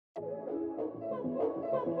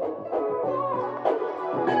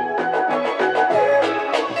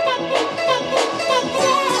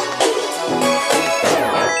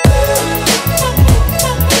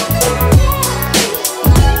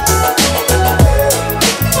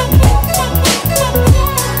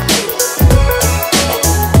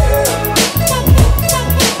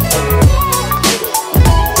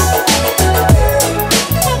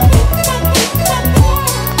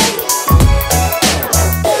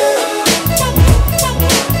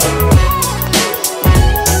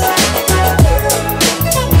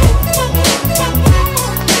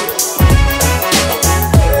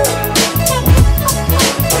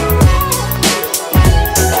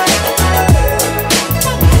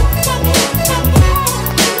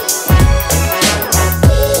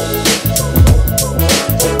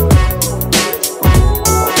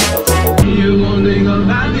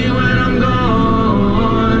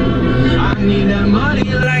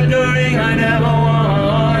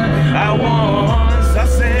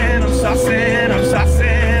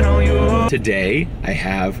Today I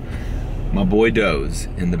have my boy Doze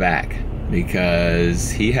in the back because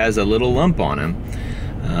he has a little lump on him,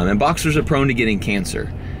 and boxers are prone to getting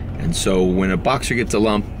cancer, and so when a boxer gets a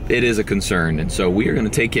lump, it is a concern. And so we are going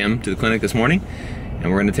to take him to the clinic this morning, and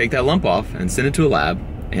we're going to take that lump off and send it to a lab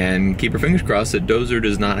and keep our fingers crossed that Dozer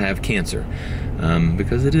does not have cancer,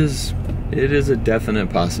 because it is a definite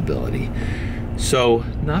possibility. So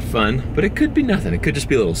not fun, but it could be nothing. It could just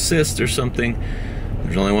be a little cyst or something.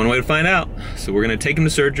 There's only one way to find out. So we're gonna take him to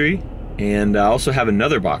surgery, and I also have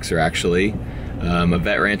another boxer actually, a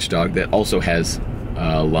vet ranch dog that also has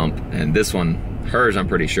a lump, and this one, hers, I'm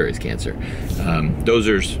pretty sure is cancer.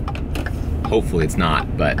 Dozer's, hopefully it's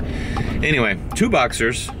not, but anyway, 2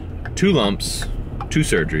 boxers, 2 lumps, 2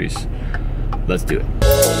 surgeries. Let's do it.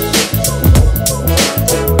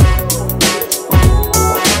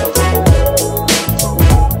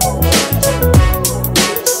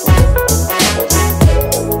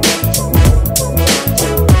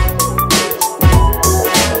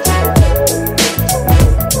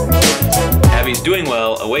 Doing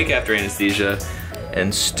well, awake after anesthesia,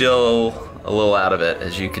 and still a little out of it,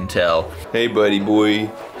 as you can tell. Hey buddy boy.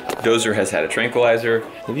 Dozer has had a tranquilizer.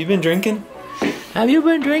 Have you been drinking? Have you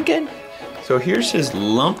been drinking? So here's his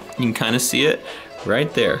lump. You can kind of see it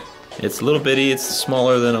right there. It's a little bitty, it's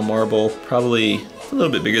smaller than a marble, probably a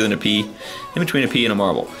little bit bigger than a pea, in between a pea and a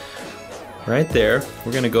marble. Right there,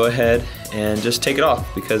 we're gonna go ahead and just take it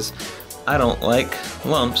off because I don't like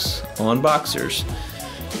lumps on boxers.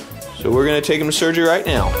 So we're gonna take him to surgery right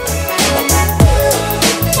now.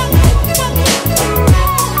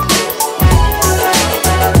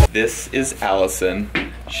 This is Allison.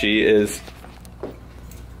 She is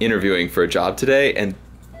interviewing for a job today, and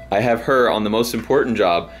I have her on the most important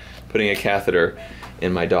job, putting a catheter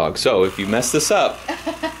in my dog. So if you mess this up,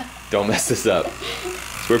 don't mess this up.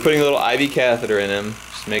 So we're putting a little IV catheter in him.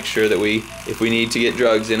 Just make sure that if we need to get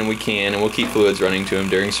drugs in, and we can, and we'll keep fluids running to him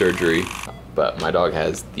during surgery. But my dog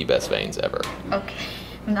has the best veins ever. Okay,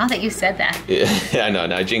 not that you said that. Yeah, I know,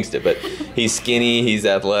 I jinxed it, but he's skinny, he's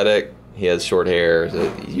athletic, he has short hair, so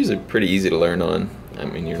he's usually pretty easy to learn on. I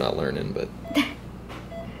mean, you're not learning, but I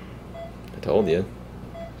told you.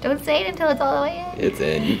 Don't say it until it's all the way in. It's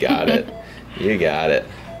in, you got it. You got it.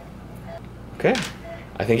 Okay,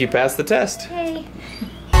 I think you passed the test. Yay.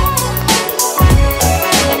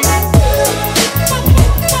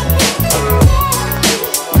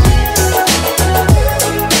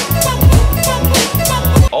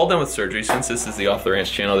 All done with surgery. Since this is the Off the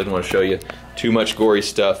Ranch channel, I didn't want to show you too much gory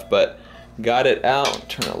stuff, but got it out.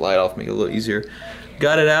 Turn that light off, make it a little easier.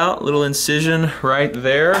 Got it out, little incision right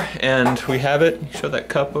there, and we have it. Show that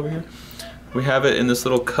cup over here. We have it in this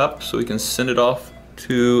little cup, so we can send it off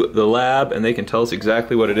to the lab, and they can tell us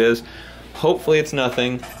exactly what it is. Hopefully it's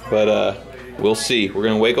nothing, but we'll see. We're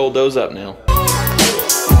gonna wake old Doze up now.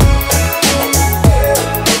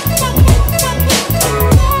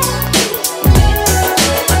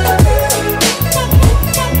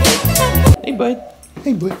 Hey bud.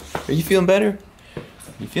 Hey bud. Are you feeling better?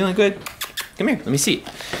 You feeling good? Come here, let me see it.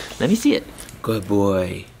 Let me see it. Good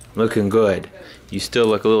boy. Looking good. You still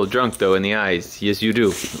look a little drunk though in the eyes. Yes you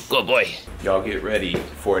do. Good boy. Y'all get ready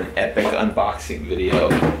for an epic unboxing video.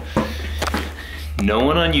 No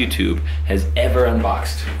one on YouTube has ever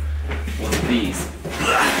unboxed one of these.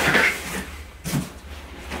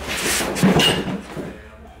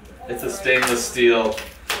 It's a stainless steel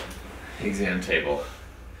exam table.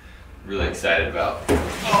 Really excited about.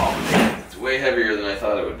 Oh man, it's way heavier than I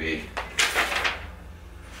thought it would be.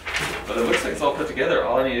 But it looks like it's all put together.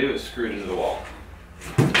 All I need to do is screw it into the wall.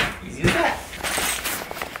 Easy as that.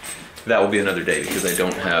 That will be another day because I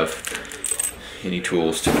don't have any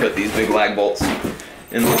tools to put these big lag bolts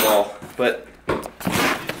in the wall. But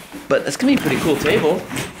that's gonna be a pretty cool table.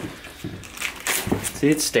 See,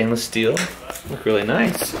 it's stainless steel. Look really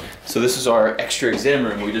nice. So this is our extra exam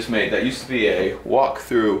room we just made. That used to be a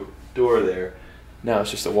walk-through door there. Now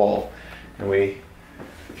it's just a wall. And we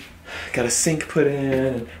got a sink put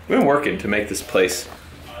in. We've been working to make this place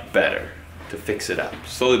better, to fix it up,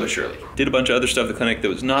 slowly but surely. Did a bunch of other stuff at the clinic that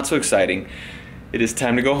was not so exciting. It is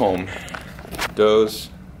time to go home. Doze,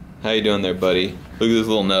 how you doing there, buddy? Look at this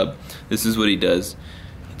little nub. This is what he does.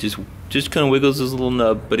 He just kind of wiggles his little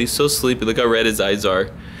nub, but he's so sleepy. Look how red his eyes are.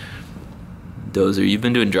 Dozer, you've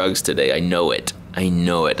been doing drugs today. I know it. I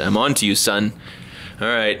know it. I'm on to you, son. All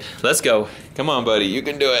right, let's go. Come on, buddy. You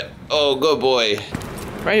can do it. Oh, good boy.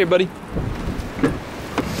 Right here, buddy.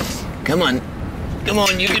 Come on. Come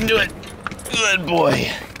on, you can do it. Good boy.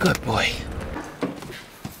 Good boy.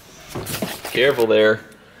 Careful there.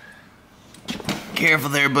 Careful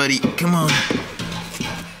there, buddy. Come on.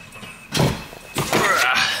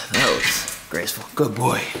 That was graceful. Good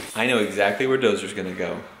boy. I know exactly where Dozer's gonna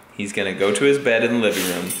go. He's gonna go to his bed in the living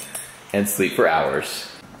room and sleep for hours.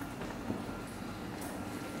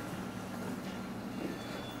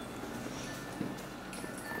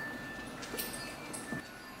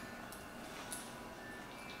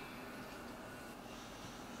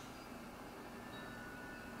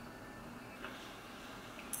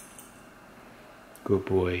 Good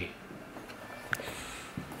boy.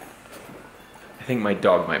 I think my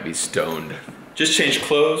dog might be stoned. Just changed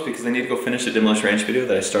clothes because I need to go finish the Demolition Ranch video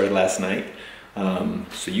that I started last night.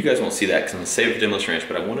 So you guys won't see that because I'm gonna save it for Demolition Ranch,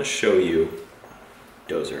 but I wanna show you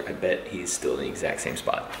Dozer. I bet he's still in the exact same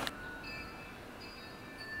spot.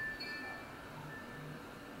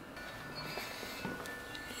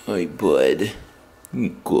 Hey, bud.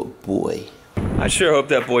 Good boy. I sure hope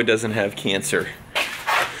that boy doesn't have cancer,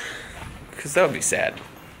 because that would be sad.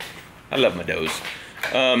 I love my Doze.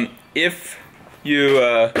 If you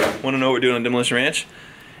want to know what we're doing on Demolition Ranch,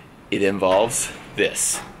 it involves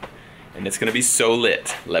this. And it's gonna be so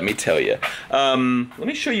lit, let me tell you. Let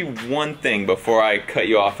me show you one thing before I cut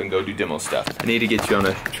you off and go do demo stuff. I need to get you on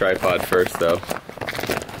a tripod first though.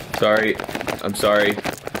 Sorry, I'm sorry.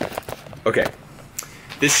 Okay,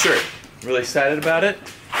 this shirt, really excited about it.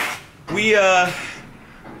 We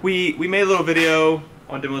made a little video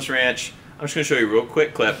on Demolition Ranch. I'm just gonna show you a real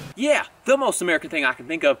quick clip. Yeah, the most American thing I can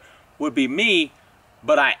think of would be me,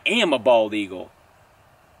 but I am a bald eagle.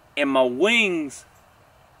 And my wings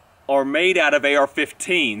are made out of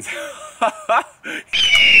AR-15s.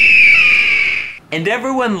 And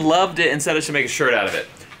everyone loved it and said I should make a shirt out of it.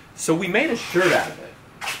 So we made a shirt out of it.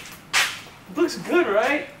 It looks good,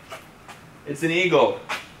 right? It's an eagle,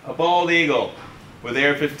 a bald eagle with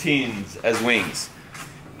AR-15s as wings.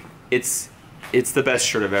 It's the best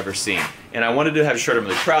shirt I've ever seen. And I wanted to have a shirt I'm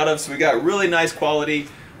really proud of, so we got really nice quality,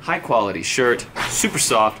 high quality shirt, super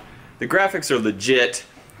soft. The graphics are legit,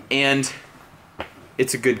 and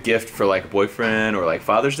it's a good gift for like a boyfriend or like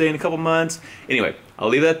Father's Day in a couple months. Anyway, I'll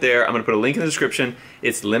leave that there. I'm gonna put a link in the description.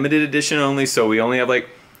 It's limited edition only, so we only have like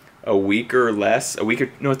a week or less.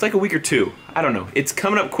 No, it's like a week or two. I don't know. It's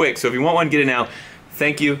coming up quick, so if you want one, get it now.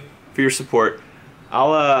 Thank you for your support.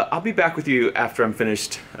 I'll be back with you after I'm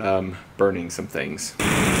finished burning some things.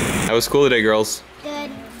 How was school today, girls? Good.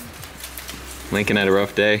 Lincoln had a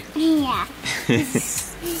rough day? Yeah.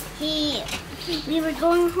 We were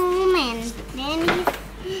going home and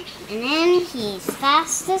then he's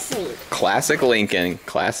fast asleep. Classic Lincoln,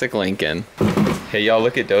 classic Lincoln. Hey y'all,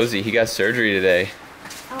 look at Dozy. He got surgery today.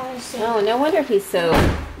 Oh, no wonder he's so,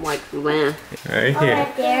 like, bleh. Right here.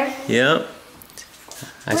 Right there. Yep.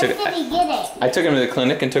 Where did he get it? I took him to the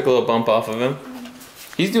clinic and took a little bump off of him.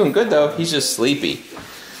 He's doing good though. He's just sleepy.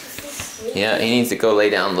 Yeah, he needs to go lay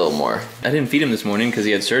down a little more. I didn't feed him this morning because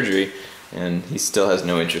he had surgery, and he still has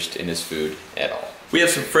no interest in his food at all. We have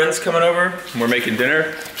some friends coming over, and we're making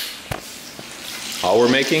dinner. All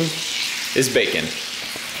we're making is bacon.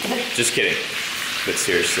 Just kidding, but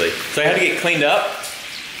seriously. So I had to get cleaned up.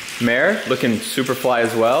 Mare, looking super fly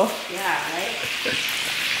as well. Yeah, right?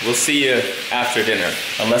 We'll see you after dinner,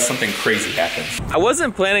 unless something crazy happens. I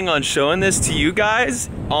wasn't planning on showing this to you guys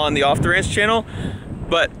on the Off the Ranch channel,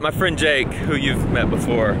 but my friend Jake, who you've met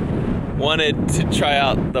before, wanted to try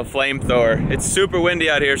out the flamethrower. It's super windy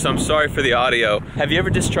out here, so I'm sorry for the audio. Have you ever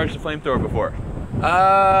discharged a flamethrower before?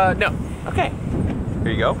 No. Okay.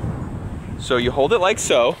 Here you go. So you hold it like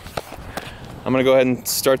so. I'm gonna go ahead and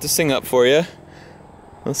start this thing up for you.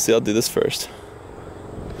 Let's see, I'll do this first.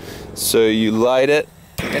 So you light it.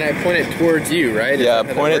 And I point it towards you, right? Yeah,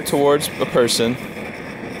 point it towards a person.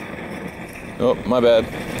 Oh, my bad.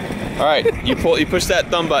 All right, you push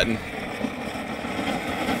that thumb button.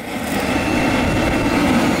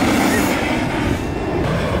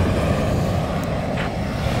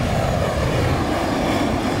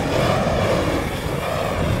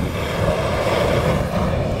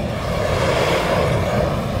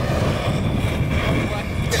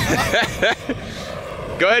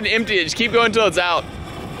 Go ahead and empty it. Just keep going until it's out.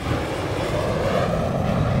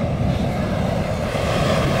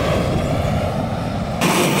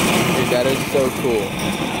 Dude, that is so cool.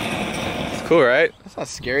 It's cool, right? That's not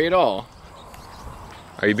scary at all.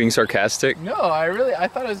 Are you being sarcastic? No, I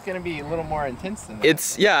thought it was gonna be a little more intense than that.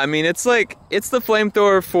 It's, yeah, I mean, it's like, it's the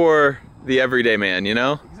flamethrower for the everyday man, you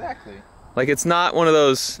know? Exactly. Like, it's not one of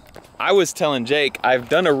those, I was telling Jake, I've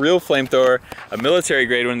done a real flamethrower, a military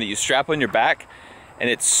grade one that you strap on your back, and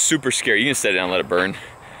it's super scary. You can set it down and let it burn.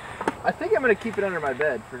 I think I'm gonna keep it under my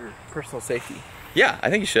bed for personal safety. Yeah,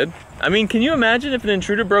 I think you should. I mean, can you imagine if an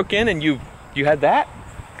intruder broke in and you had that?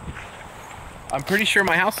 I'm pretty sure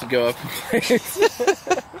my house would go up in flames.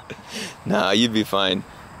 Nah, you'd be fine.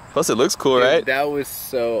 Plus, it looks cool, Dude, right? that was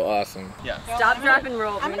so awesome. Yeah. Stop, drop, and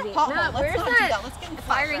roll. I'm gonna Rosie. pop No, one. Let's where's not do that that. Let's get in the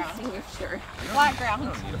fire flat ground. extinguisher? Flat ground.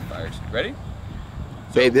 Need a fire. Ready?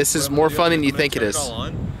 Babe, this is What I'm more gonna fun do than you I'm think gonna it turn is. all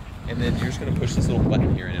on, and then you're just gonna push this little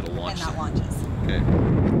button here, and it'll launch. And that launches. Okay.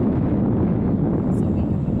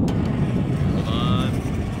 Hold on.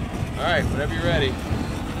 All right, whenever you're ready.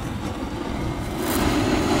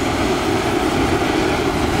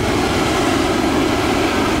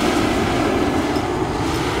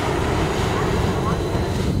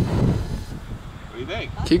 What do you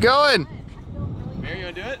think? Keep going. Mary, you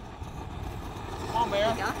wanna do it? Come on,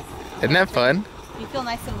 Mary. Isn't that fun? You feel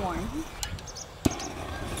nice and warm.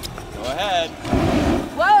 Go ahead.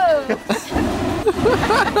 Whoa!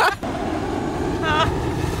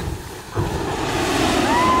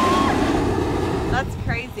 That's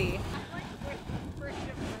crazy.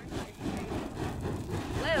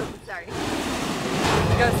 Whoa, sorry.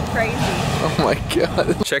 It goes crazy. Oh my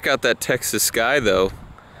god. Check out that Texas sky, though.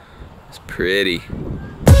 It's pretty.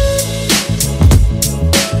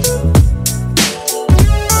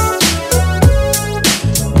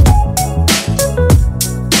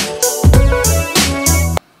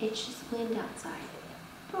 It's just wind outside.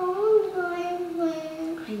 Oh, my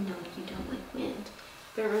wind. I know you don't like wind.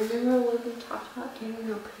 But remember when we talked about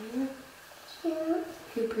getting a prayer? Yeah.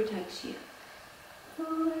 Who protects you?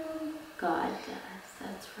 Oh, God does.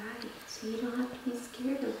 That's right. So you don't have to be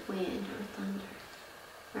scared of wind or thunder.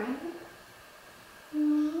 Right?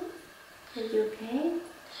 mm, Are you okay?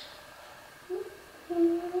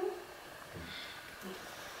 mm.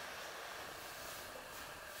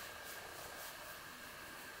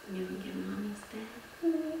 You want to get mommy's bed? Mm.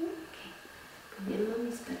 Okay. Go get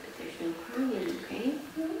mommy's bed, but there's no crying, okay?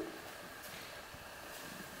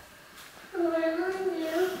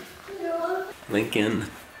 Lincoln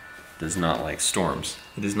does not like storms.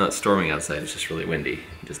 It is not storming outside, it's just really windy.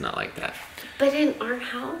 He does not like that. But in our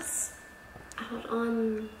house, out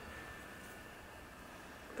on,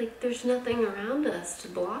 like, there's nothing around us to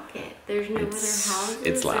block it. There's no other houses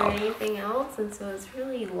it's loud. or anything else, and so it's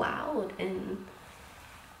really loud, and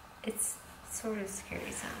it's sort of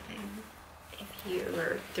scary sounding if you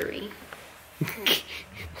were 3.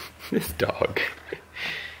 This dog.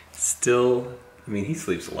 Still, I mean, he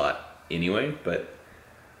sleeps a lot anyway, but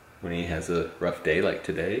when he has a rough day like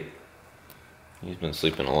today, he's been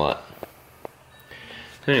sleeping a lot.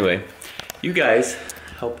 Anyway, you guys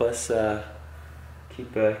help us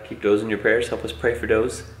keep Doze in your prayers. Help us pray for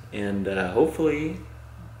Doze, and hopefully,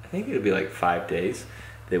 I think it'll be like 5 days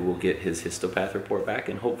that we'll get his histopath report back,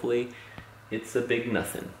 and hopefully, it's a big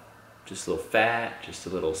nothing. Just a little fat, just a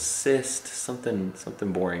little cyst, something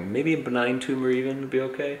boring. Maybe a benign tumor even would be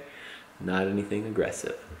okay. Not anything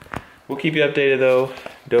aggressive. We'll keep you updated though.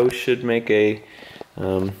 Doze should make a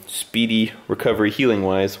speedy recovery healing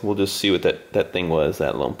wise. We'll just see what that thing was,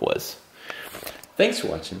 that lump was. Thanks for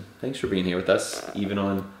watching. Thanks for being here with us, even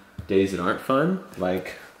on days that aren't fun,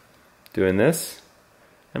 like doing this.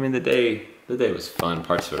 I mean, the day was fun,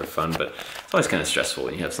 parts of it are fun, but it's always kind of stressful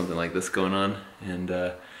when you have something like this going on.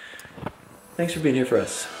 And thanks for being here for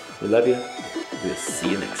us. We love you. We'll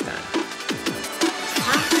see you next time.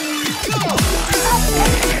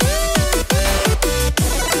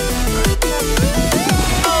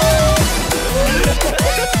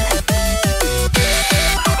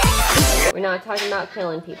 We're not talking about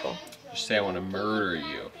killing people. Just say I want to murder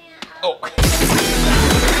you. Oh.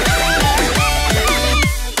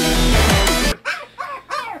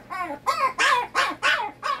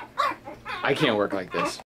 I can't work like this.